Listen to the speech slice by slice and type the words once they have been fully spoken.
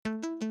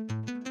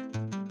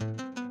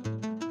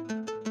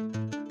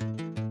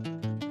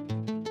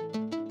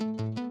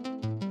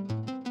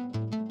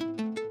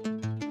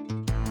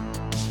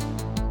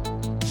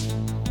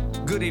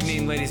Good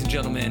evening, ladies and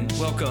gentlemen.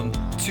 Welcome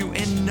to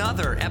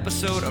another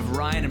episode of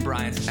Ryan and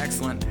Brian's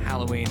excellent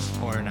Halloween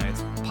Horror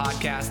Nights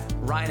podcast.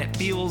 Ryan,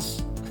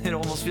 it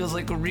almost feels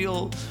like a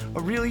real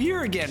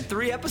year again.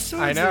 3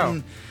 episodes I know.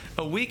 in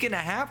a week and a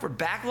half. We're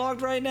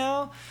backlogged right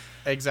now.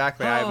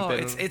 Exactly. I've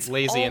been it's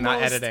lazy and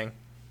not editing.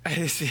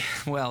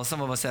 Well, some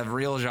of us have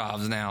real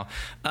jobs now.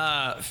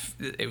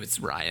 It's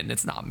Ryan.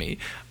 It's not me.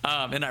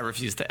 And I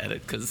refuse to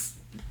edit because,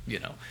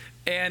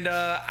 And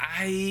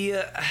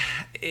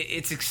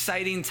it's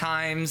exciting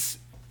times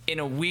in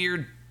a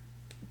weird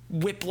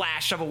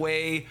whiplash of a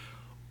way.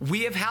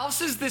 We have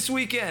houses this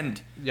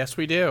weekend. Yes,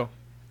 we do.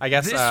 I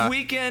guess this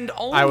weekend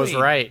only. I was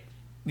right.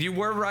 You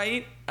were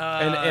right.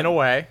 In a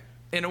way.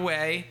 In a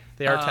way.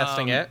 They are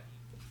testing it.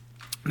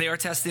 They are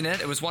testing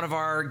it. It was one of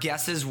our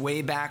guesses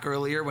way back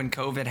earlier when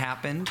COVID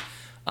happened.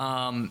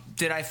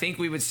 Did I think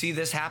we would see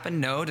this happen?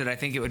 No. Did I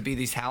think it would be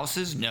these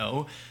houses?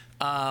 No.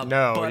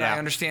 No. But yeah. I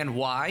understand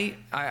why.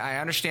 I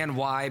understand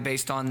why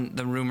based on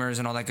the rumors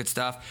and all that good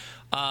stuff.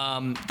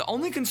 The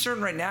only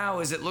concern right now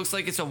is it looks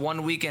like it's a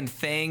one weekend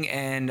thing,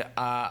 and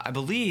I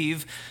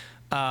believe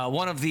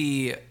one of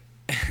the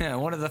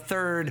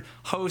third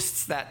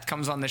hosts that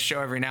comes on this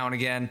show every now and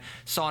again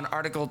saw an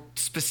article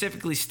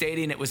specifically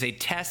stating it was a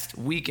test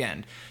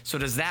weekend. So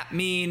does that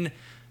mean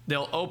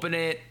they'll open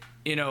it,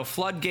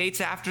 floodgates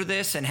after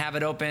this and have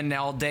it open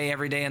all day,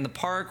 every day in the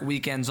park,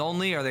 weekends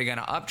only? Are they going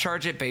to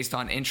upcharge it based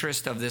on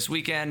interest of this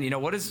weekend?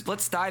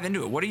 Let's dive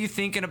into it. What are you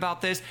thinking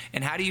about this,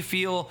 and how do you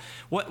feel?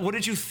 What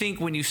did you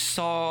think when you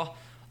saw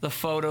the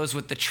photos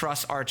with the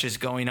truss arches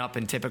going up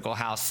in typical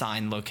house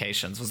sign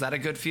locations? Was that a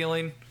good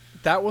feeling?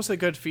 That was a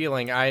good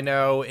feeling. I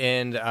know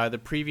in the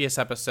previous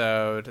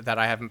episode that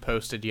I haven't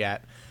posted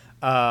yet,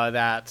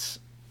 that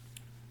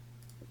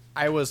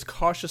I was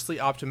cautiously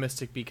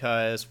optimistic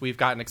because we've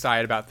gotten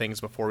excited about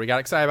things before. We got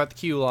excited about the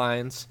queue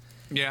lines.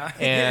 Yeah.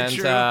 And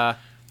True.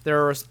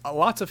 there was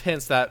lots of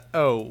hints that,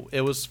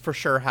 it was for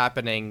sure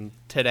happening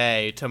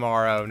today,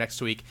 tomorrow,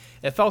 next week.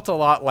 It felt a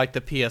lot like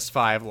the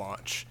PS5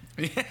 launch.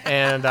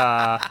 And,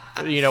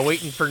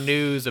 waiting for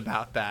news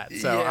about that.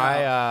 So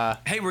yeah.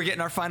 Hey, we're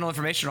getting our final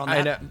information on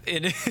that.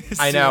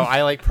 I know.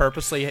 I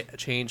purposely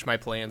change my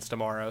plans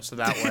tomorrow so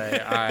that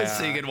way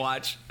so you can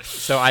watch.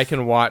 So I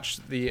can watch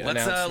the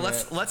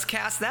announcement. Let's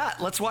cast that.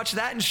 Let's watch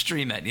that and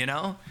stream it.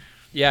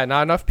 Yeah,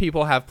 not enough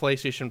people have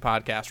PlayStation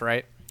podcasts,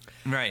 right?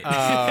 Right.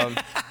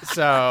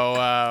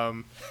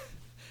 So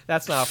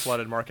that's not a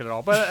flooded market at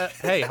all. But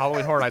hey,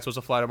 Halloween Horror Nights was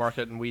a flooded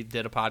market, and we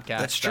did a podcast.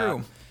 That's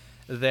true.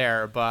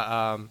 There,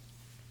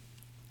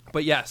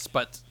 but yes,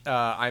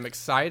 I'm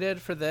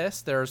excited for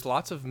this. There's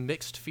lots of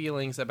mixed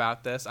feelings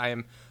about this. I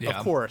am, of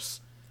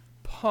course,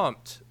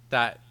 pumped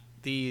that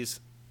these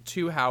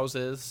 2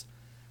 houses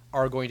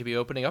are going to be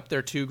opening up.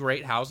 They're 2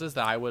 great houses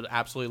that I would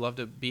absolutely love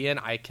to be in.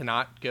 I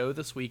cannot go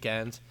this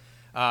weekend.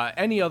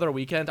 Any other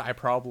weekend, I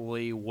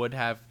probably would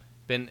have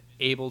been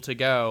able to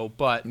go,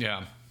 but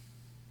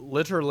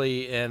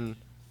literally in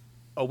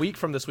a week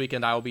from this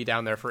weekend, I will be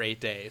down there for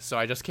 8 days, so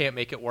I just can't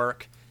make it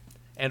work.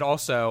 And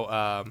also,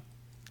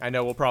 I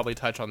know we'll probably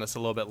touch on this a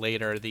little bit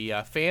later,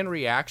 the fan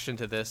reaction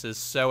to this is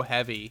so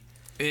heavy.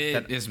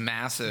 It is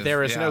massive.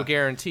 There is no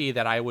guarantee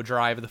that I would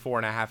drive the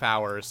 4.5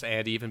 hours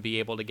and even be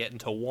able to get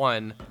into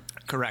one.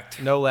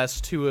 Correct. No less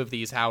 2 of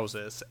these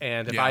houses.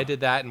 And if I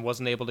did that and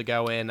wasn't able to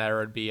go in, there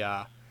would be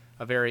a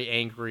very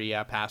angry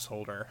pass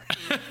holder.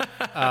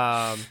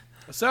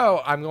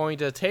 So I'm going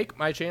to take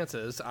my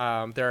chances.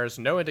 There's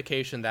no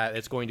indication that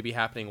it's going to be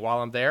happening while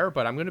I'm there,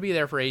 but I'm going to be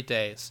there for 8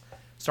 days,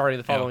 starting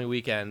the following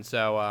weekend.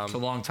 So it's a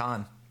long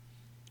time.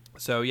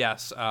 So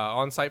yes,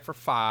 on site for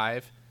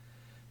 5,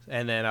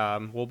 and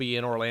then we'll be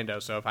in Orlando.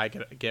 So if I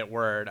could get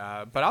word,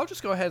 but I'll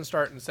just go ahead and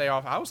start and say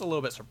off. I was a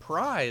little bit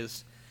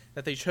surprised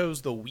that they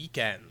chose the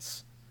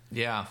weekends.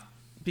 Yeah.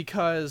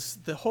 Because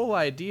the whole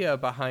idea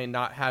behind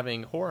not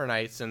having Horror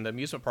Nights and the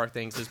amusement park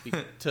things is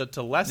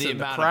to lessen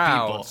the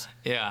crowds,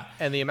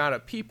 and the amount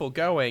of people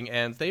going.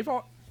 And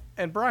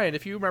and Brian,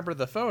 if you remember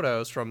the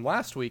photos from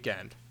last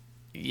weekend,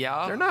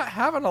 they're not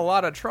having a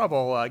lot of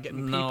trouble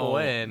getting people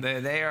in.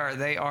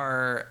 They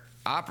are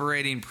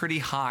operating pretty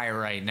high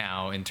right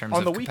now in terms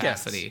of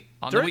capacity.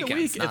 On the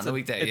weekends, not on the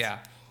weekday.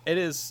 It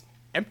is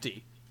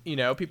empty.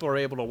 People are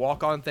able to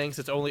walk on things.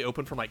 It's only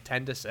open from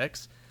 10 to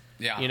 6.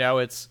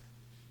 Yeah.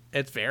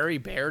 It's very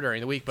bare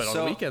during the week, but on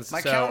the weekends.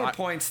 My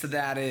counterpoints to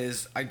that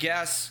is, I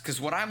guess, because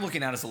what I'm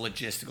looking at is a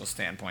logistical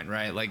standpoint,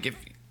 right? If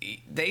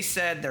they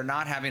said they're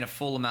not having a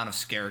full amount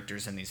of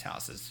characters in these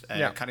houses,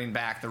 cutting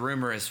back, the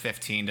rumor is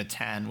 15 to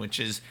 10, which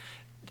is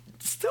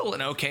still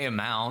an okay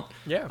amount.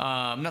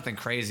 Yeah. Nothing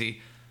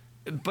crazy.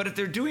 But if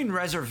they're doing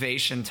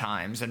reservation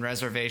times and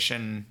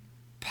reservation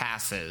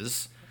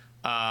passes,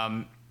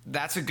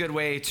 that's a good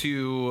way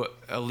to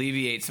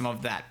alleviate some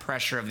of that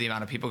pressure of the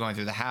amount of people going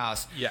through the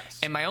house. Yes.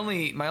 And my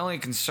only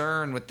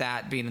concern with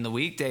that being in the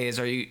weekdays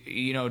are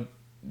they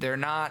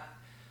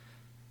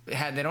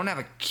don't have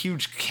a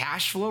huge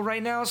cash flow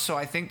right now, so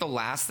I think the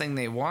last thing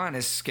they want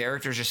is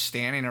characters just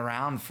standing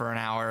around for an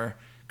hour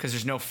because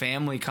there's no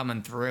family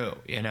coming through.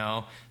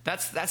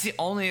 That's the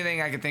only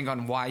thing I could think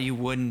on why you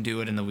wouldn't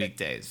do it in the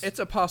weekdays. It's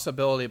a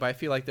possibility, but I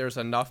feel like there's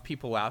enough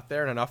people out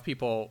there and enough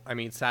people, I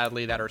mean,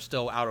 sadly, that are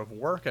still out of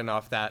work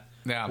enough that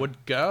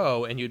would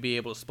go, and you'd be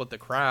able to split the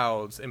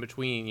crowds in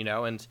between,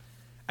 and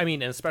I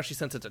mean, and especially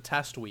since it's a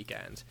test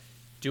weekend,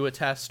 do a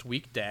test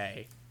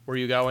weekday where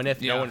you go, and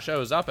if no one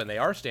shows up and they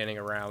are standing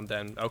around,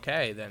 then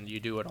okay, then you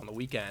do it on the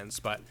weekends.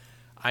 But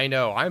I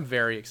know I'm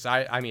very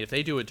excited. I mean, if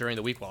they do it during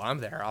the week while I'm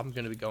there, I'm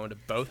going to be going to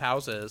both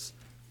houses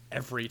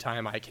every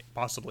time I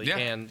possibly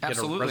can get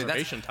a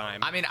reservation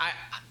time. I mean,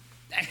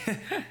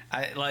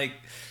 I like,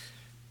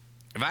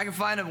 if I can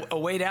find a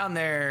way down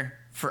there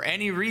for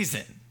any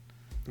reason,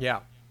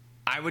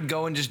 I would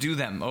go and just do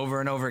them over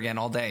and over again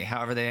all day,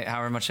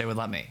 however much they would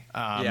let me.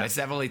 It's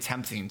definitely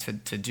tempting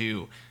to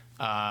do.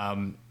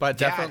 But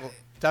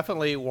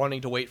definitely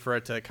wanting to wait for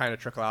it to kind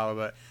of trickle out.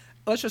 But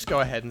let's just go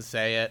ahead and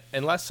say it.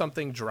 Unless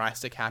something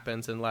drastic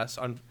happens,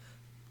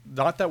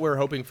 not that we're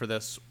hoping for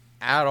this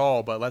at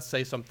all, but let's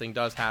say something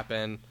does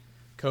happen,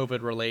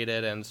 COVID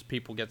related, and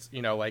people get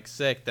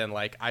sick, then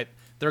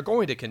they're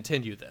going to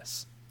continue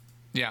this.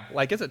 Yeah,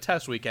 it's a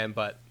test weekend,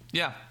 but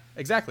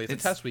exactly, it's a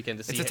test weekend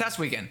to see. It's a test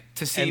weekend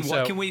to see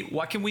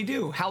what can we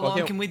do? How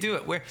long can we do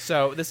it?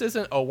 So this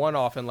isn't a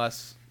one-off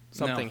unless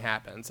something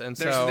happens, and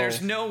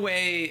there's no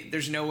way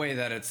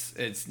that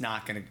it's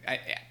not going to.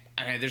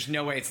 There's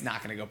no way it's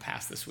not going to go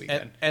past this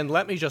weekend. And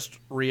let me just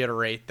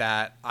reiterate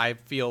that I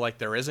feel like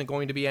there isn't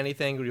going to be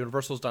anything.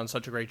 Universal's done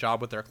such a great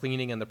job with their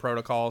cleaning and the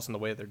protocols and the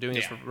way they're doing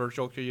this for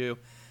virtual queue.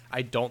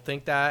 I don't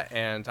think that,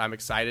 and I'm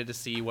excited to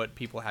see what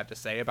people have to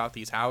say about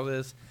these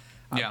houses.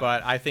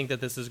 But I think that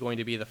this is going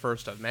to be the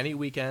first of many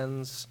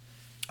weekends.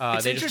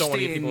 They just don't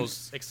want to get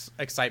people's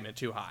excitement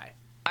too high.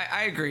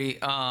 I agree.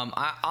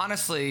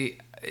 Honestly,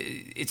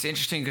 it's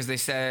interesting because they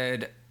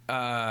said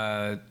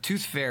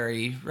Tooth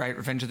Fairy, right?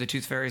 Revenge of the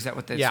Tooth Fairy, is that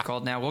what that's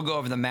called now? We'll go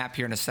over the map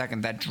here in a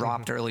second. That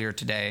dropped earlier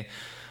today.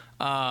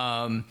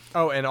 And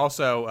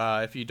also,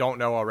 if you don't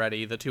know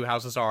already, the two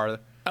houses are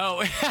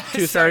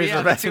Tooth Fairy's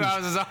Revenge. The two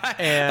houses are.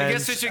 And, I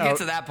guess we should get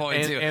to that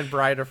point too. And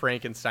Bride of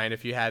Frankenstein,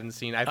 if you hadn't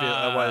seen, I feel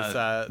it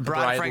was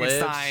Bride of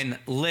Frankenstein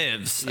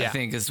Lives. I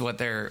think is what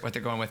they're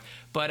going with.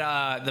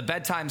 But the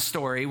Bedtime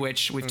Story,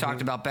 which we've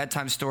talked about,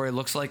 Bedtime Story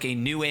looks like a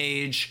new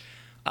age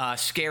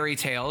scary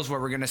tales where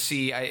we're going to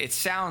see, it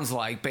sounds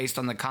like, based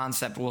on the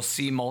concept, we'll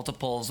see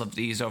multiples of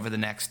these over the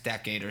next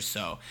decade or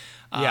so.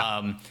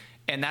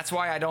 And that's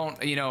why I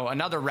don't,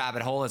 another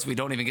rabbit hole, as we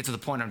don't even get to the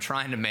point I'm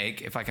trying to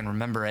make, if I can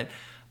remember it,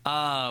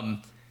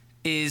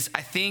 is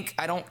I think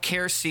I don't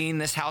care seeing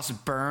this house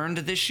burned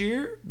this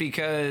year,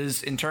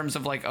 because in terms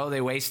of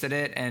they wasted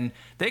it, and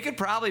they could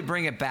probably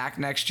bring it back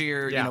next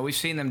year. We've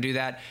seen them do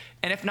that.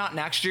 And if not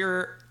next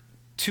year,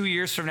 2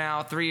 years from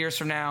now, 3 years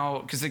from now,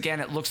 because again,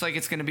 it looks like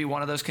it's going to be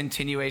one of those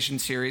continuation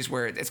series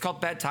where it's called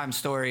Bedtime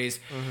Stories,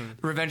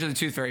 Revenge of the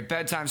Tooth Fairy,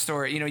 Bedtime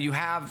Story. You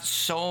have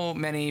so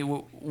many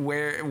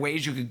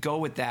ways you could go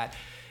with that.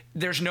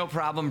 There's no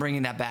problem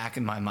bringing that back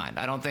in my mind.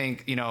 I don't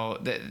think,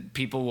 that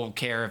people will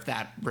care if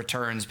that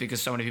returns,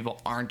 because so many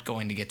people aren't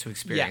going to get to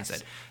experience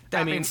it.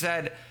 That being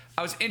said,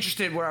 I was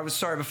interested where I was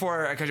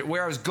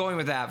going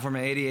with that for my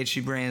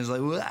ADHD brain is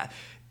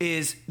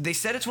is they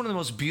said it's one of the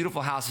most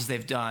beautiful houses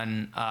they've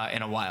done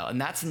in a while. And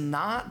that's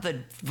not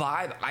the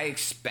vibe I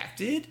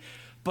expected,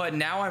 but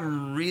now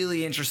I'm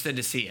really interested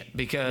to see it,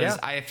 because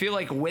I feel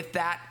like with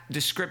that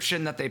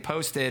description that they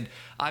posted,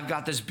 I've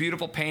got this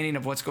beautiful painting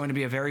of what's going to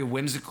be a very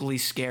whimsically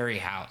scary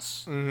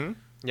house.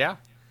 Yeah.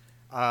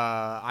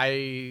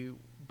 I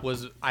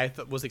was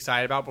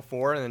excited about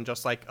before, and then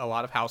just like a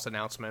lot of house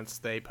announcements,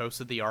 they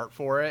posted the art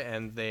for it,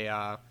 and they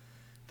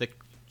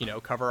the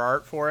cover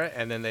art for it,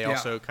 and then they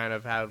also kind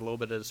of had a little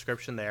bit of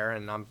description there,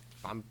 and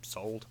I'm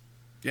sold.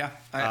 Yeah,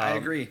 I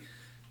agree.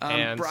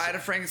 Bride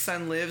of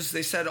Frankenstein Lives,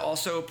 they said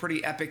also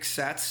pretty epic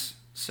sets,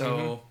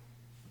 so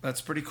that's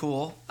pretty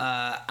cool.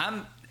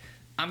 I'm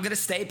gonna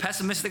stay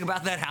pessimistic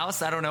about that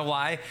house. I don't know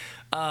why.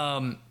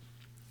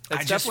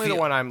 It's definitely the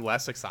one I'm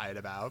less excited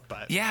about,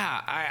 but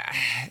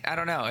I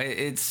don't know.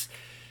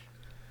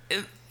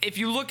 If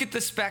you look at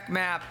the spec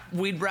map,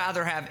 we'd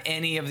rather have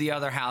any of the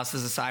other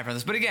houses aside from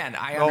this. But again,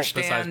 I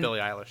understand. Besides Billie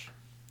Eilish.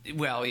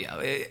 Well,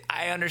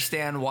 I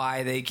understand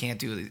why they can't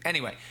do these.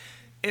 Anyway,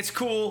 it's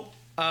cool.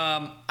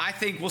 I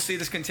think we'll see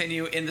this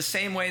continue in the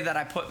same way that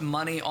I put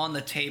money on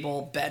the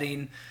table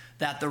betting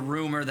that the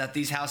rumor that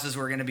these houses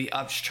were going to be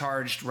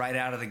upcharged right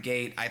out of the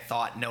gate. I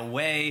thought, no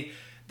way.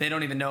 They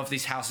don't even know if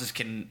these houses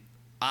can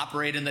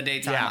operate in the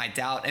daytime. I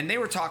doubt. And they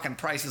were talking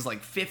prices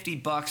like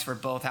 $50 for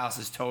both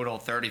houses total,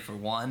 30 for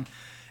one.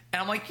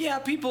 And I'm like,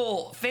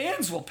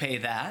 fans will pay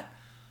that,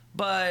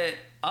 but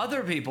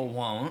other people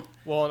won't.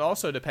 Well, and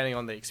also depending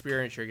on the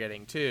experience you're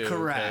getting too.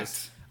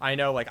 Correct. I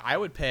know, I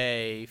would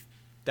pay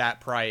that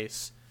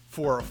price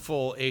for a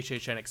full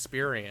HHN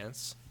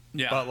experience.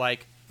 Yeah. But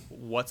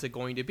what's it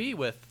going to be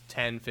with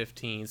 10,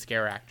 15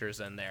 scare actors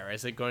in there?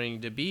 Is it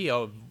going to be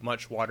a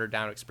much watered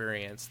down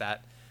experience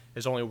that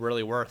is only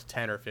really worth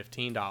 $10 or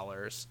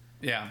 $15?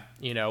 Yeah.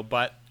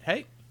 But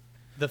hey,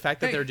 the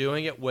fact that they're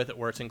doing it with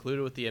where it's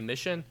included with the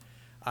admission,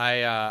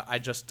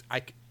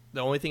 the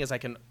only thing is I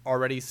can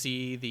already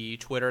see the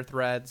Twitter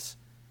threads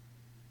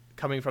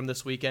coming from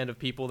this weekend of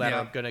people that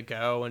are going to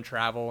go and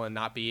travel and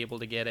not be able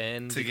to get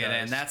in.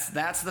 That's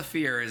the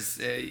fear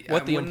is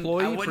what the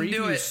employee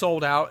preview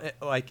sold out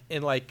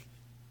in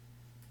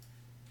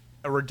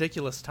a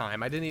ridiculous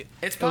time.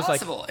 It's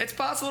possible. It's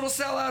possible to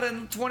sell out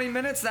in 20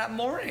 minutes that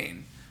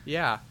morning.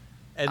 Yeah,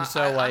 and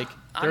so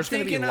there's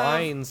going to be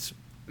lines.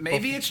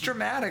 Maybe it's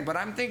dramatic, but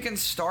I'm thinking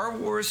Star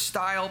Wars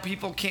style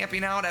people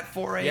camping out at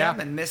 4 a.m.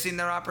 and missing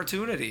their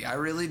opportunity. I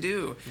really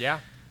do. Yeah.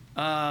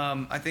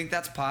 I think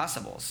that's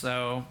possible.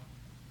 So.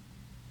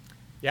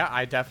 Yeah,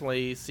 I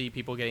definitely see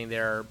people getting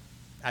there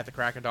at the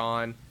crack of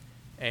dawn,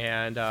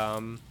 and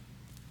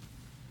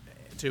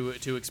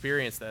to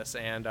experience this.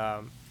 And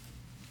I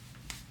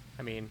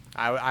mean,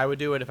 I would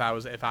do it if I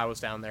was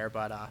down there,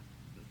 but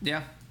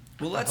yeah.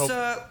 Well,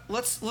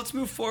 let's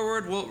move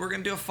forward. We're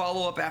gonna do a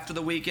follow up after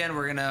the weekend.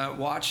 We're gonna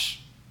watch.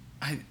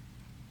 I'm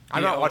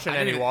not watching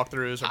any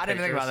walkthroughs. I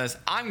didn't think about this.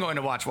 I'm going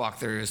to watch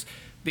walkthroughs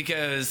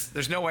because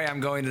there's no way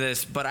I'm going to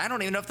this. But I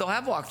don't even know if they'll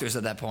have walkthroughs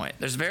at that point.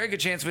 There's a very good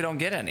chance we don't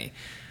get any.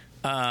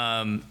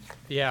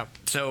 Yeah.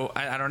 So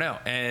I don't know,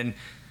 and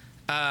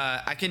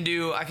I can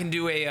do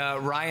a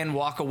Ryan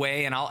walk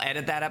away, and I'll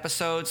edit that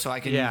episode so I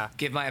can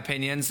give my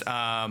opinions.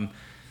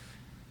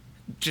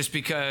 Just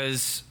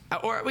because.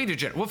 Or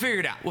we'll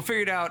figure it out. We'll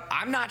figure it out.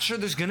 I'm not sure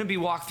there's going to be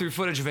walkthrough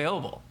footage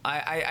available.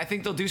 I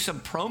think they'll do some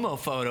promo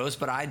photos,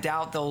 but I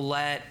doubt they'll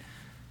let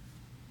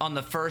on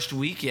the first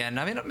weekend.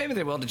 I mean, maybe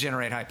they will to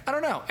generate hype. I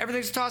don't know.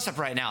 Everything's a toss-up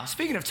right now.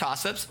 Speaking of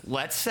toss-ups,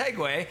 let's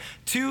segue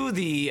to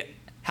the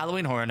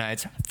Halloween Horror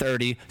Nights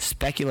 30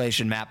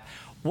 speculation map.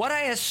 What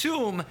I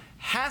assume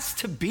has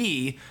to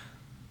be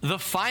the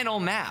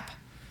final map.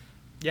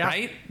 Yeah.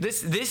 Right?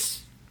 This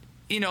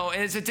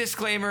as a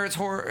disclaimer, it's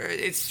horror.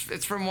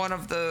 It's from one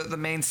of the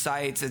main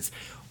sites.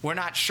 We're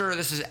not sure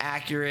this is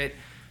accurate.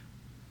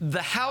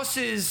 The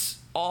houses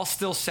all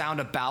still sound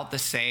about the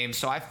same,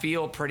 so I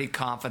feel pretty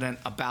confident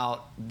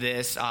about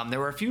this. There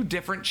were a few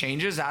different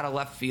changes out of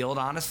left field,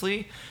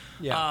 honestly.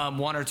 Yeah.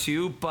 One or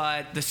two,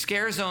 but the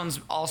scare zones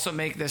also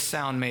make this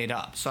sound made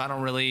up. So I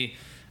don't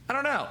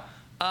know.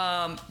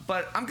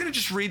 But I'm going to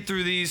just read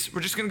through these.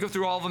 We're just going to go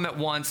through all of them at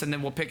once, and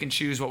then we'll pick and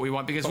choose what we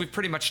want because we've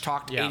pretty much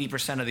talked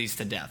 80% of these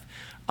to death.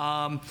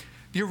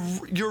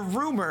 You're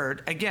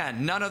rumored,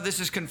 again, none of this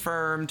is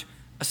confirmed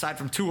aside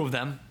from two of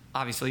them,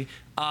 obviously.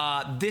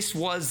 This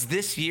was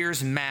this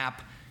year's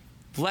map.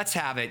 Let's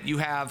have it. You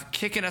have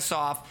kicking us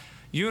off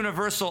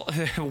Universal,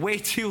 way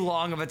too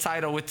long of a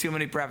title with too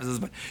many prefaces,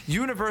 but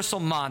Universal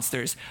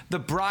Monsters, The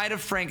Bride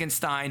of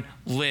Frankenstein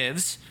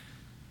Lives.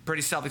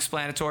 Pretty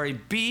self-explanatory.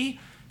 B,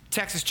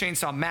 Texas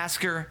Chainsaw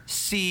Massacre.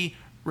 C,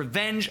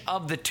 Revenge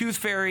of the Tooth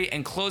Fairy.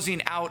 And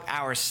closing out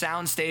our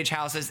soundstage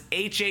houses,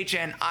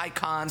 HHN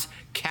Icons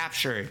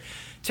Captured.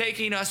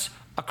 Taking us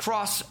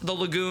across the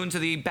lagoon to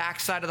the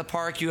backside of the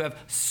park, you have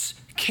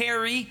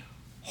Carrie,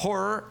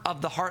 Horror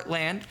of the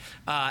Heartland.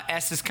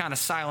 S is kind of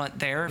silent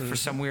there for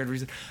some weird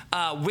reason.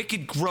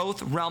 Wicked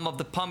Growth, Realm of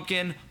the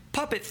Pumpkin.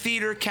 Puppet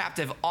Theater,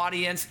 Captive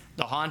Audience.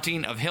 The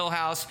Haunting of Hill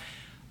House.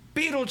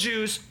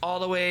 Beetlejuice,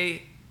 all the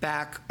way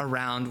back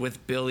around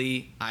with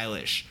Billie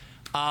Eilish.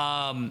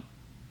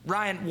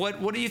 Ryan,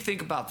 what do you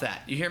think about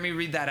that? You hear me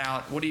read that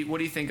out. What do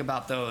you think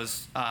about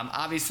those?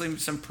 Obviously,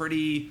 some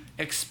pretty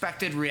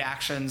expected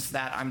reactions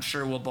that I'm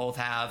sure we'll both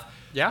have.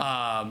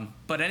 Yeah.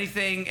 But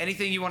anything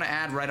you want to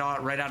add right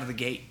out of the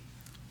gate?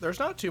 There's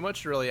not too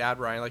much to really add,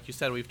 Ryan. Like you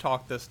said, we've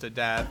talked this to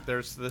death.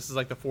 This is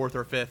like the fourth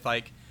or fifth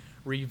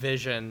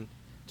revision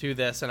to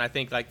this, and I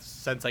think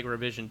since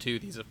revision 2,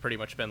 these have pretty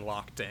much been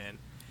locked in.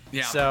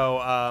 Yeah. So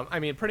I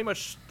mean, pretty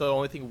much the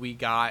only thing we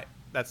got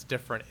that's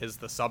different is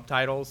the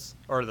subtitles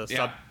or the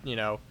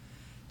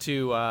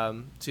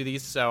to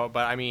these. So,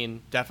 but I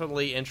mean,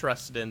 definitely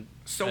interested in.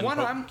 So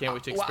can't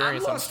wait to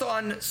experience. I'm lost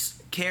on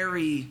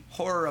Carrie,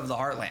 Horror of the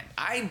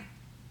Heartland.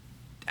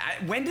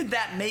 When did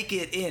that make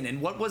it in,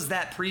 and what was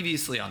that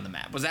previously on the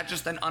map? Was that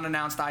just an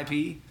unannounced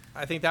IP?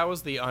 I think that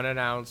was the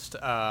unannounced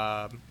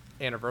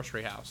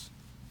Anniversary House.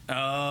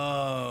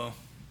 Oh.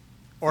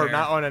 Or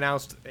not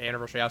unannounced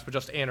Anniversary House, but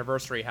just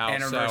Anniversary House.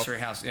 Anniversary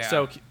House, yeah.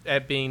 So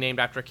it being named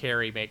after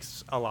Carrie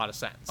makes a lot of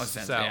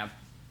sense. Yeah.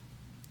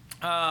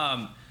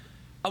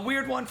 A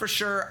weird one for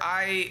sure.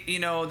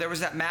 There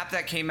was that map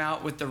that came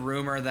out with the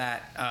rumor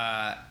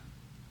that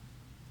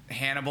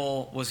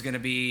Hannibal was going to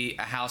be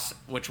a house,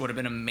 which would have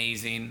been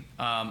amazing.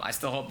 I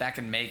still hope that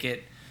can make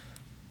it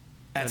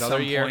at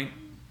some point.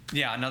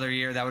 Yeah, another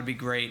year. That would be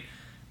great.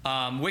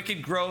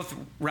 Wicked Growth,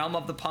 Realm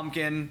of the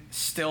Pumpkin,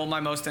 still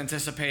my most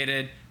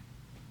anticipated.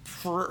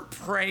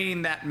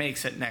 Praying that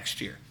makes it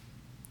next year.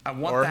 I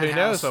want or that who house.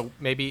 knows? So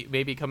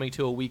maybe coming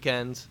to a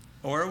weekend.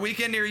 Or a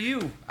weekend near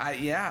you.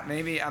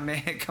 Maybe I'm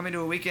coming to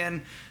a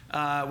weekend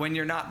when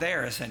you're not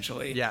there,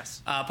 essentially.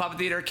 Yes. Puppet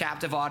Theater,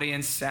 Captive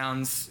Audience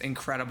sounds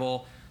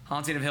incredible.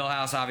 Haunting of Hill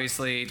House,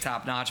 obviously,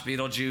 top-notch.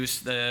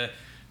 Beetlejuice, the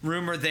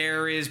rumor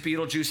there is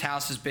Beetlejuice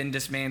House has been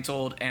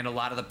dismantled, and a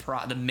lot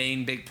of the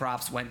main big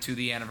props went to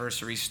the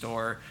Anniversary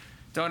Store.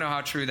 Don't know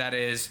how true that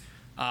is.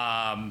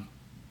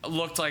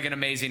 Looked like an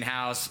amazing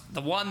house.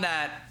 The one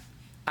that,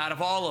 out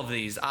of all of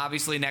these,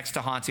 obviously next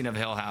to Haunting of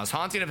Hill House.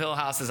 Haunting of Hill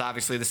House is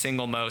obviously the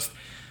single most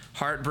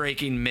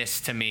heartbreaking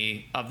miss to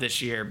me of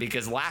this year,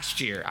 because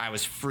last year I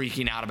was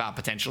freaking out about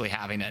potentially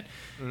having it.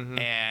 Mm-hmm.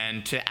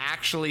 And to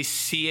actually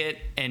see it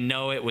and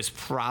know it was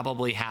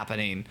probably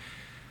happening,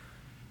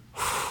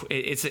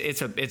 it's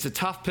a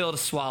tough pill to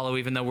swallow,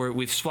 even though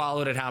we've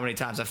swallowed it how many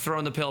times. I've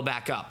thrown the pill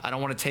back up. I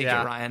don't want to take it,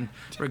 Ryan.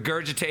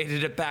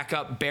 Regurgitated it back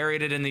up,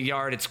 buried it in the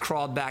yard. It's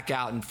crawled back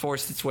out and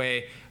forced its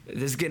way.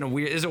 This is getting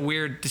weird. This is a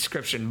weird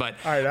description, but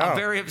I'm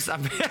very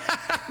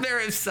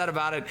upset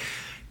about it.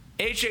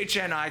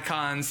 HHN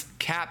Icons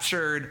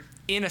captured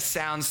in a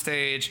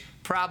soundstage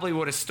probably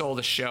would have stole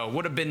the show.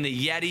 Would have been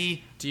the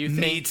Yeti. Do you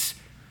think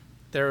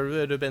there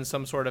would have been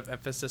some sort of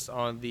emphasis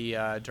on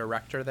the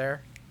director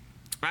there?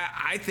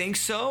 I think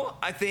so.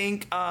 I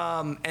think,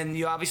 and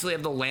you obviously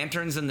have the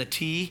lanterns and the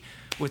tea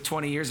with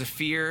 20 Years of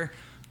Fear.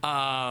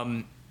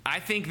 I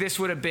think this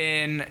would have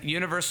been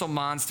Universal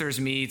Monsters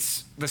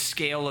meets The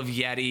Scale of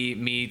Yeti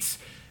meets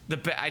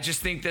I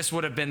just think this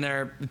would have been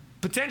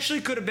potentially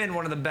could have been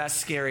one of the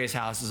best, scariest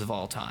houses of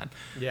all time.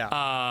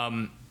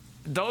 Yeah.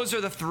 Those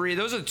are the three.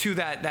 Those are the two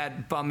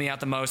that bum me out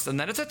the most. And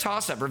then it's a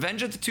toss-up.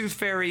 Revenge of the Tooth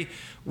Fairy,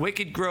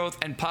 Wicked Growth,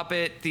 and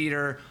Puppet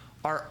Theater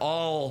are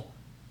all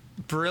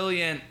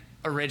brilliant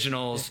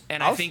originals,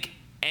 and I think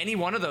any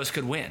one of those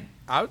could win.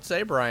 I would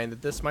say, Brian,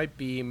 that this might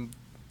be,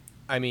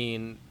 I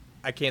mean,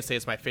 I can't say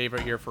it's my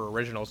favorite year for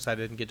originals because I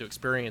didn't get to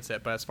experience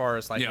it, but as far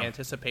as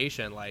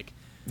anticipation,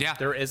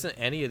 there isn't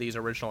any of these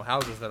original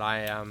houses that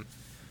I am.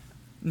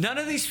 None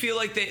of these feel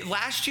like they.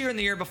 Last year and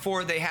the year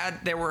before,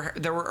 there were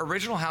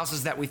original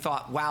houses that we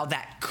thought, wow,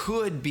 that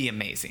could be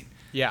amazing.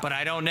 Yeah. But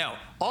I don't know.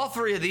 All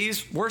three of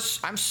these,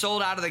 I'm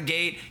sold out of the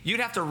gate. You'd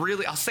have to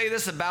really. I'll say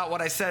this about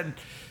what I said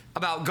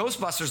about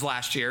Ghostbusters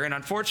last year, and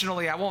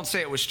unfortunately, I won't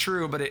say it was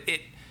true, but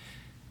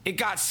it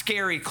got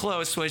scary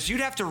close. Was you'd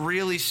have to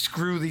really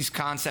screw these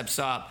concepts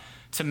up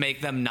to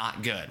make them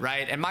not good,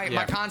 right? And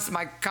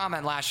my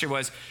comment last year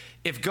was,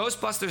 if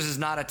Ghostbusters is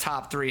not a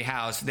top 3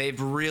 house, they've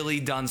really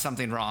done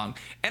something wrong.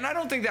 And I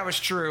don't think that was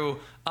true.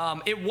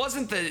 It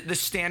wasn't the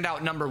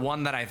standout number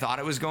 1 that I thought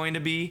it was going to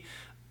be,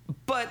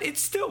 but it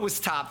still was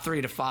top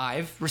 3 to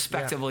 5,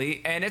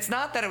 respectively. Yeah. And it's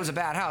not that it was a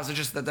bad house. It's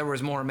just that there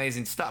was more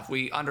amazing stuff.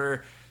 We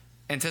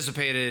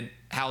anticipated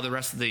how the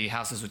rest of the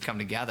houses would come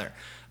together.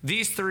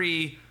 These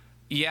 3,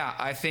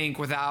 I think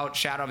without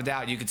shadow of a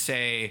doubt, you could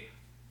say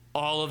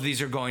all of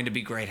these are going to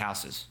be great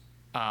houses,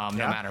 no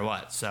matter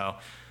what. So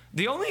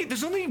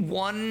there's only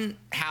one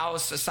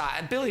house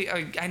aside. Billy,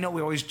 I know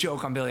we always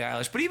joke on Billie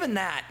Eilish, but even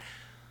that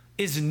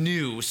is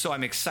new, so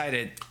I'm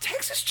excited.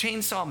 Texas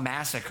Chainsaw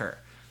Massacre.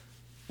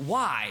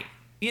 Why?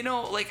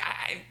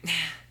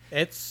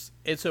 It's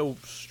a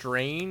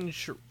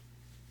strange.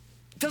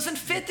 Doesn't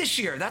fit this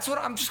year. That's what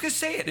I'm just gonna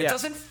say. It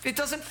doesn't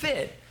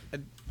fit.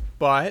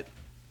 But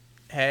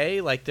hey,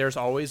 there's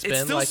always been.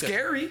 It's still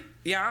scary.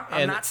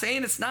 I'm not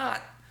saying it's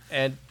not.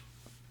 And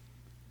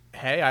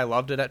hey, I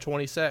loved it at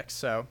 26.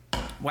 So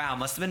wow,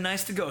 must have been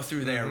nice to go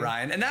through there,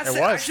 Ryan. And that's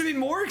it. I should be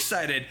more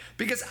excited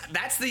because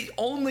that's the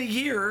only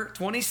year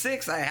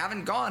 26 I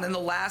haven't gone in the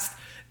last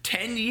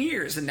 10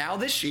 years, and now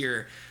this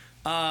year.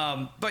 But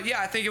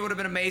I think it would have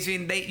been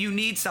amazing. You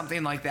need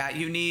something like that.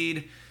 You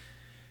need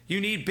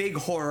big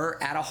horror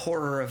at a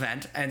horror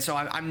event, and so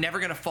I'm never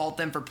going to fault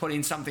them for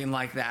putting something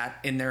like that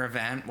in their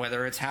event,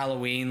 whether it's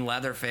Halloween,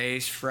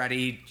 Leatherface,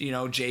 Freddy,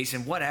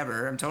 Jason,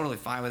 whatever. I'm totally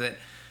fine with it.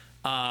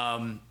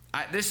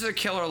 This is a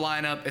killer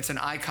lineup. It's an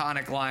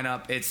iconic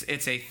lineup.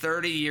 It's a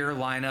 30-year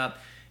lineup,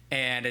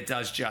 and it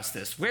does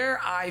justice. Where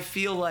I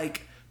feel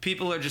like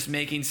people are just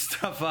making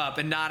stuff up,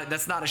 and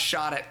that's not a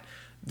shot at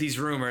these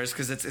rumors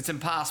because it's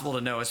impossible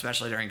to know,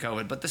 especially during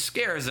COVID, but the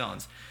scare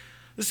zones.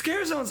 The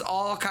scare zones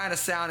all kind of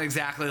sound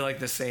exactly like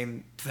the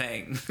same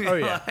thing. Oh,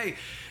 yeah.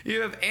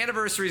 You have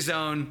Anniversary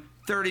Zone,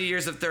 30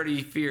 Years of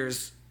 30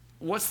 Fears.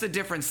 What's the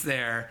difference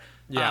there?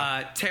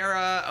 Yeah.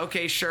 Tara,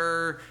 okay,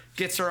 sure,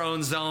 gets her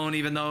own zone,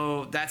 even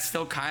though that's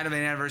still kind of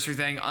an anniversary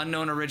thing.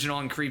 Unknown Original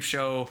and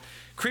Creepshow.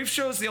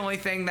 Creepshow is the only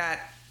thing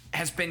that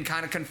has been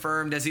kind of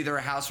confirmed as either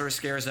a house or a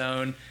scare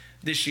zone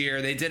this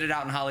year. They did it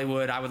out in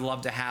Hollywood. I would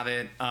love to have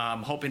it.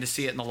 Hoping to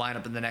see it in the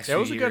lineup in the next few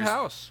years. It was a good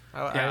house.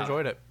 I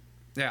enjoyed it.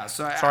 Yeah,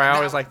 so I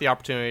always like the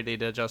opportunity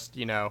to just,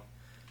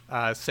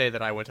 say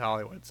that I went to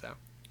Hollywood, so.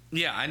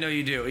 Yeah, I know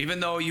you do, even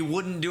though you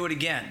wouldn't do it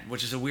again,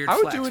 which is a weird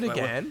flex. I would do it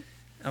again.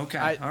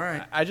 Okay, all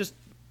right. I just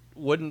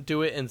wouldn't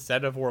do it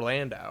instead of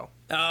Orlando.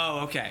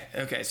 Oh, okay.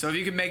 Okay, so if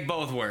you could make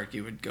both work,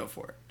 you would go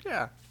for it.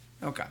 Yeah.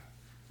 Okay.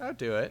 I'd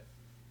do it.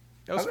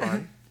 It was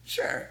fun.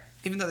 Sure.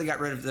 Even though they got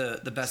rid of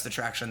the best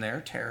attraction there,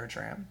 Terror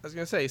Tram. I was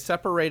going to say,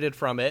 separated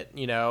from it,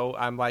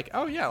 I'm like,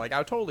 oh, yeah, I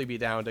would totally be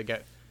down to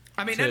get...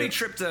 any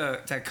trip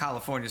to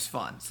California is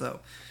fun. So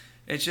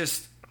it's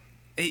just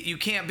you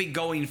can't be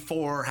going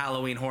for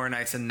Halloween Horror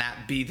Nights and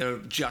that be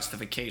the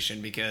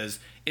justification because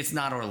it's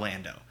not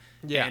Orlando.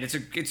 Yeah, and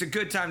it's a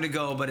good time to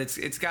go, but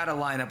it's got to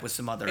line up with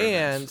some other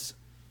events.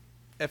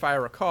 And if I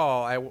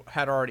recall, I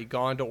had already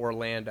gone to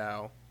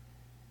Orlando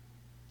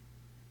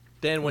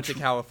then went to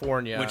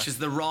California, which is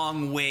the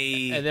wrong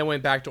way, and then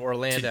went back to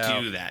Orlando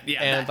to do that.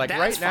 Yeah, and that's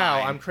right fine.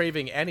 now I'm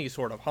craving any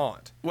sort of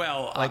haunt.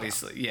 Well,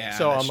 obviously, yeah.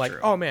 So I'm like,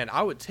 true. oh man,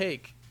 I would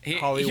take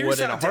Hollywood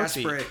in a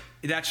heartbeat.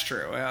 That's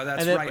true.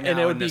 That's and right now, and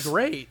it would be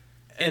great.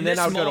 And then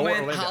I would go to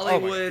Orlando.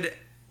 Hollywood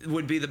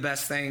would be the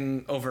best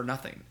thing over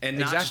nothing, and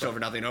not just over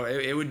nothing.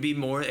 It would be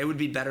more. It would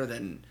be better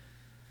than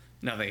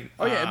nothing.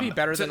 Oh yeah, it'd be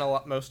better than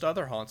most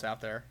other haunts out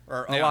there,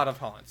 or a lot of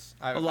haunts.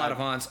 A lot of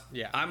haunts.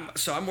 Yeah.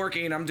 I'm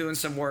working. I'm doing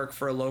some work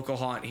for a local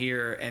haunt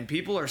here, and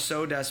people are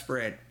so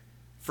desperate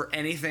for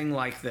anything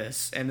like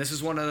this. And this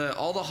is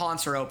all the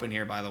haunts are open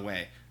here, by the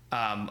way.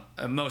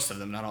 Most of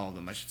them, not all of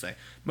them, I should say.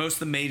 Most of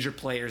the major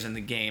players in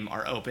the game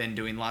are open,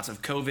 doing lots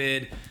of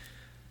COVID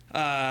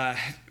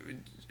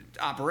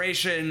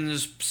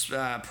operations,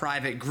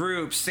 private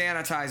groups,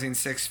 sanitizing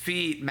 6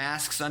 feet,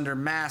 masks under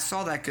masks,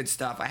 all that good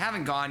stuff. I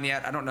haven't gone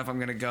yet. I don't know if I'm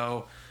going to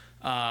go.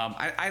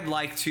 I'd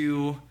like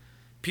to.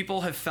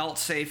 People have felt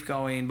safe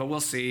going, but we'll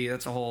see.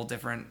 That's a whole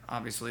different,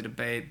 obviously,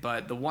 debate.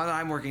 But the one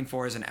I'm working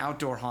for is an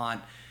outdoor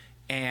haunt,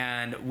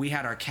 and we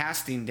had our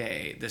casting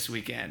day this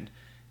weekend,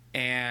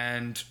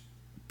 and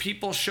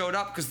people showed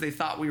up because they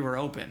thought we were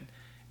open.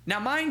 Now,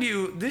 mind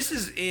you, this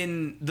is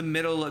in the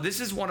middle of,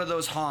 this is one of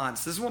those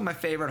haunts. This is one of my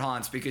favorite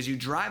haunts because you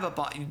drive up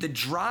on, the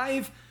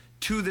drive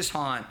to this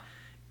haunt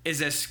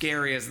is as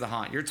scary as the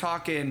haunt. You're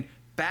talking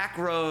back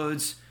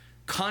roads,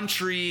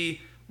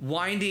 country,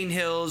 winding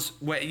hills,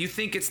 where you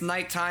think it's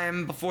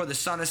nighttime before the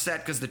sun is set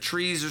because the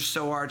trees are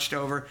so arched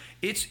over.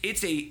 It's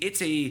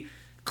a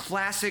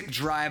classic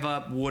drive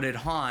up wooded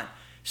haunt.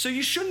 So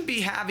you shouldn't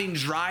be having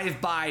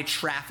drive-by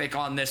traffic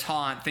on this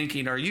haunt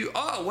thinking,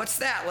 what's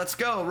that? Let's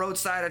go,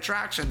 roadside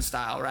attraction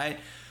style, right?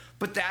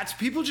 But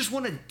people just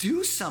want to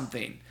do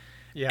something.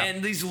 Yeah.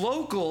 And these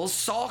locals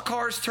saw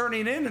cars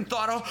turning in and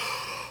thought,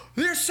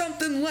 there's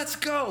something, let's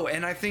go.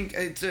 And I think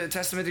it's a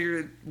testament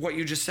to what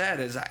you just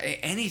said is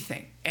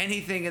anything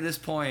at this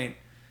point,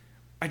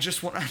 I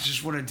just want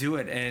to do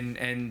it.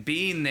 And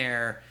being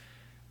there,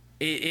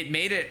 it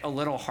made it a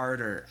little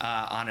harder,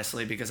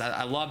 honestly, because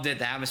I loved it.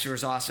 The atmosphere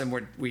was awesome.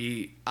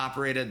 We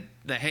operated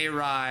the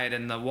hayride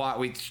and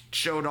we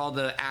showed all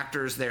the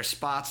actors their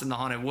spots in the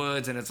Haunted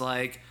Woods, and it's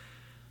like,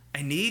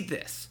 I need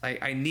this.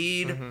 I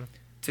need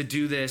to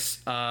do this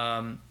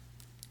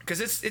because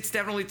it's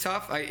definitely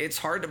tough. It's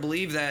hard to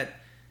believe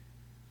that,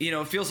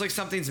 it feels like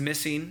something's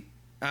missing,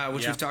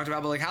 which we've talked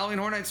about. But like Halloween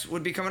Horror Nights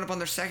would be coming up on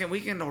their second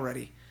weekend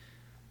already,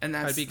 and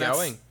I'd be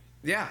going.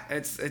 Yeah,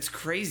 it's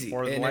crazy.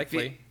 More than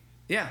likely.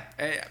 Yeah,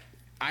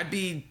 I'd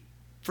be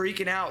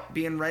freaking out,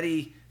 being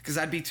ready, because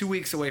I'd be 2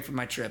 weeks away from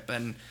my trip,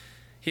 and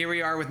here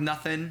we are with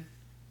nothing.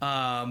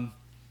 I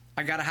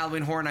got a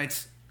Halloween Horror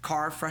Nights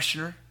car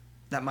freshener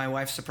that my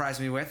wife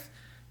surprised me with,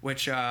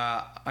 which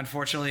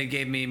unfortunately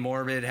gave me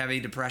morbid,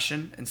 heavy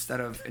depression instead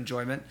of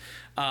enjoyment.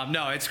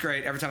 No, it's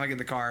great. Every time I get in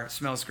the car, it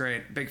smells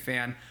great. Big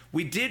fan.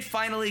 We did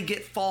finally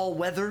get fall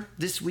weather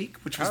this week,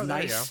 which was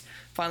nice.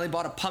 Finally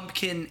bought a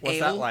pumpkin ale. What's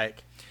that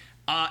like?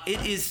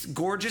 It is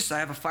gorgeous. I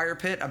have a fire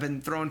pit. I've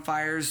been throwing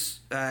fires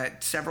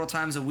several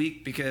times a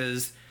week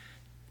because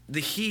the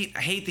heat, I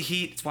hate the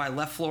heat. That's why I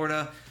left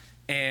Florida.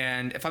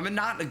 And if I'm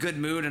not in a good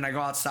mood and I go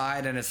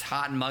outside and it's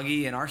hot and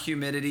muggy and our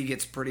humidity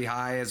gets pretty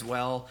high as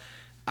well,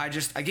 I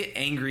get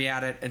angry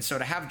at it. And so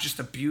to have just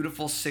a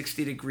beautiful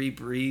 60-degree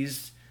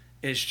breeze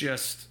is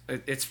just,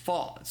 it's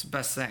fall. It's the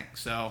best thing.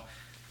 So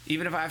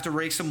even if I have to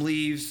rake some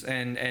leaves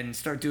and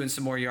start doing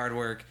some more yard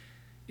work,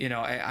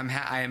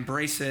 I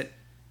embrace it.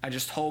 I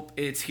just hope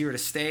it's here to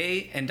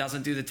stay and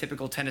doesn't do the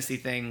typical Tennessee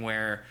thing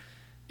where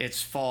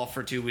it's fall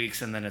for 2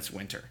 weeks and then it's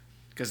winter.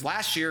 Because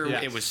last year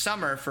it was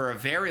summer for a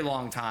very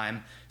long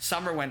time.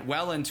 Summer went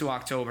well into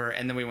October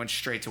and then we went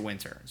straight to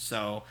winter.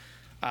 So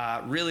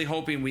really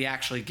hoping we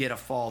actually get a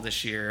fall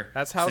this year.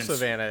 That's how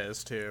Savannah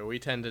is too. We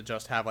tend to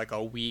just have like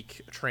a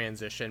week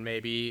transition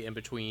maybe in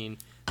between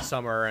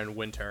summer and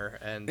winter.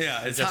 And it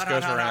just hot,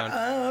 goes hot, around. Hot.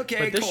 Oh,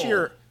 okay, but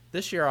cool.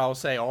 This year I'll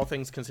say all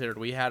things considered,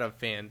 we had a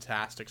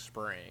fantastic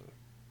spring.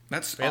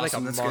 That's we had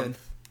awesome. like a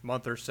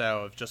month or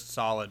so of just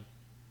solid,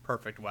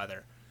 perfect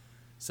weather.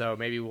 So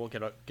maybe we'll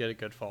get a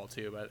good fall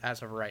too. But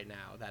as of right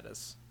now, I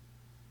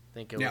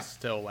think it was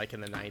still like in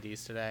the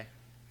 90s today.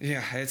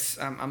 Yeah,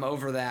 I'm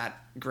over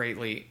that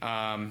greatly.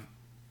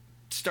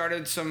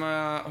 Started some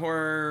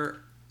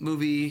horror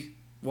movie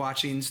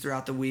watchings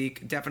throughout the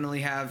week.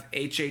 Definitely have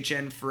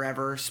HHN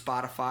Forever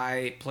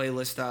Spotify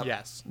playlist up,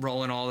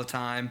 rolling all the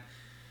time.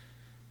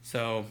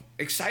 So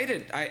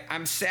excited.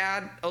 I'm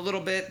sad a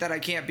little bit that I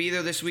can't be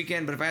there this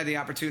weekend, but if I had the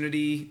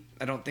opportunity,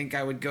 I don't think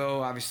I would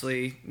go.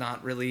 Obviously,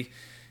 not really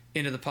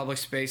into the public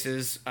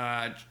spaces.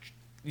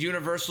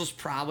 Universal's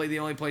probably the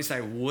only place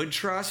I would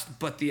trust,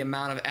 but the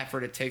amount of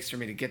effort it takes for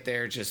me to get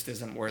there just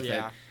isn't worth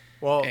it.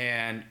 Well,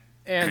 and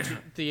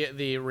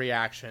the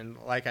reaction,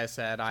 like I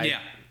said, I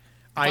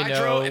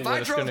know if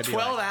I drove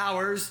 12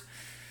 hours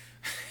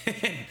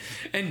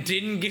and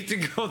didn't get to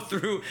go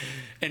through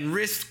and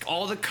risk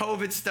all the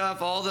COVID stuff,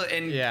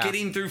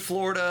 getting through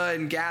Florida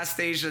and gas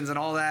stations and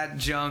all that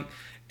junk,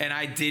 and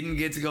I didn't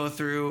get to go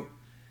through,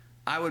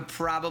 I would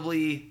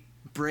probably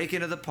break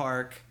into the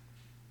park,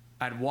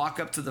 I'd walk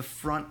up to the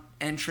front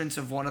entrance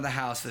of one of the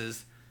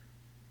houses,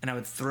 and I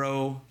would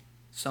throw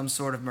some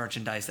sort of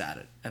merchandise at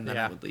it, and then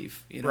I would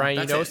leave. You know,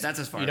 Brian, that's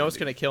as far. You know what's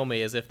going to kill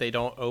me is if they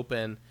don't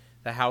open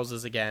the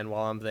houses again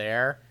while I'm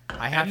there.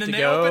 I have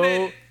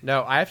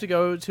to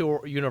go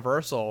to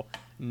Universal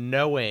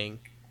knowing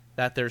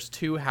that there's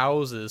 2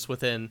 houses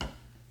within,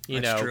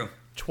 That's true.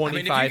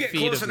 25 feet of me. If you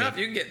get close enough,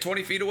 you can get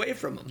 20 feet away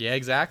from them. Yeah,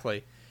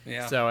 exactly.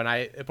 Yeah.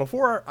 So,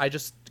 before I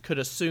just could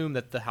assume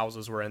that the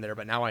houses were in there,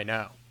 but now I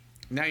know.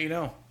 Now you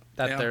know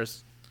that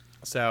there's.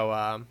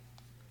 So.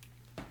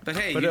 But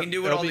hey, you can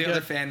do what all the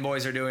other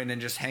fanboys are doing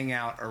and just hang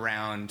out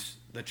around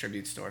the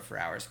tribute store for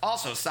hours.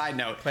 Also, side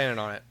note. Planning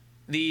on it.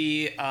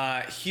 The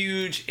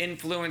huge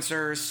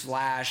influencer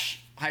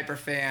 /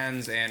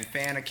 hyperfans and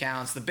fan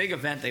accounts, the big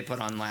event they put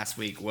on last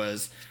week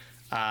was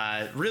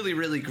really,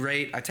 really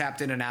great. I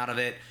tapped in and out of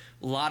it.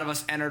 A lot of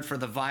us entered for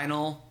the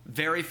vinyl.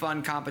 Very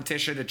fun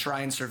competition to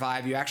try and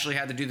survive. You actually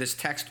had to do this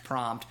text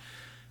prompt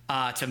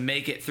to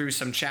make it through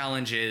some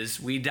challenges.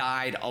 We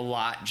died a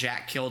lot.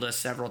 Jack killed us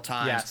several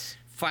times. Yes.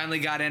 Finally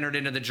got entered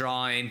into the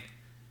drawing.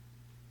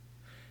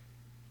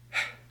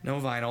 No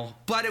vinyl.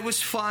 But it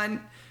was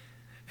fun.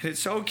 And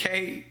it's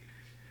okay.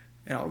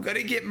 You know, I'm going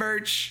to get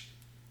merch.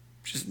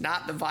 Just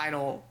not the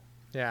vinyl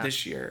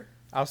this year.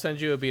 I'll send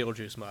you a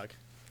Beetlejuice mug.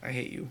 I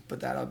hate you,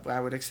 but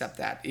I would accept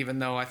that, even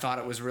though I thought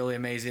it was really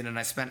amazing, and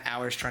I spent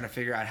hours trying to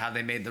figure out how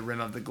they made the rim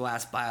of the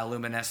glass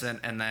bioluminescent,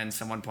 and then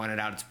someone pointed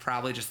out it's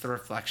probably just the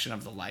reflection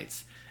of the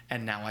lights,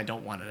 and now I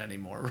don't want it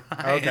anymore,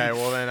 Ryan. Okay,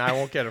 well then I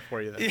won't get it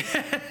for you then.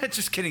 Yeah,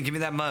 just kidding. Give me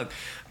that mug.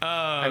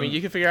 I mean,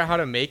 you can figure out how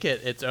to make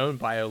it its own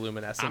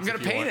bioluminescence. I'm going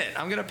to paint it.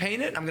 I'm going to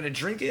paint it. I'm going to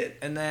drink it,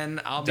 and then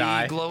I'll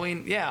be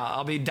glowing. Yeah,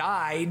 I'll be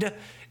dyed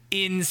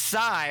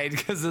inside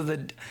because of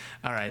the...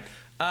 All right.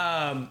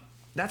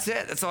 That's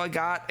it. That's all I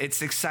got.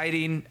 It's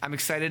exciting. I'm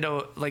excited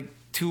to, like,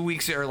 2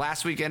 weeks or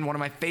last weekend, one of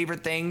my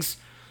favorite things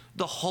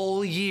the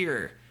whole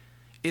year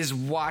is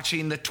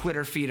watching the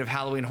Twitter feed of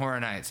Halloween Horror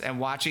Nights and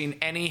watching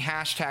any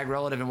hashtag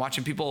relative and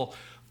watching people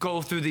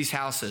go through these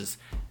houses.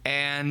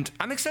 And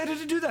I'm excited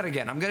to do that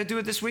again. I'm going to do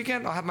it this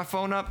weekend. I'll have my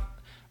phone up,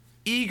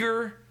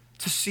 eager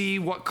to see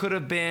what could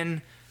have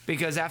been,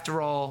 because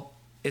after all,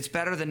 it's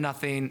better than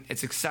nothing.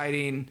 It's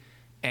exciting,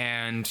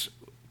 and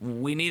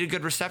we need a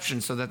good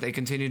reception so that they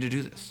continue to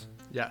do this.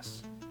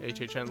 Yes.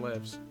 HHN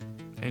lives.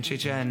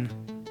 HHN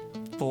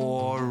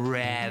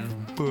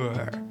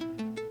forever.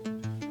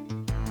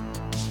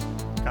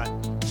 Cut.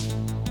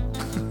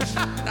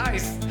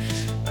 Nice.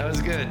 That was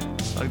good.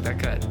 I like that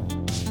cut.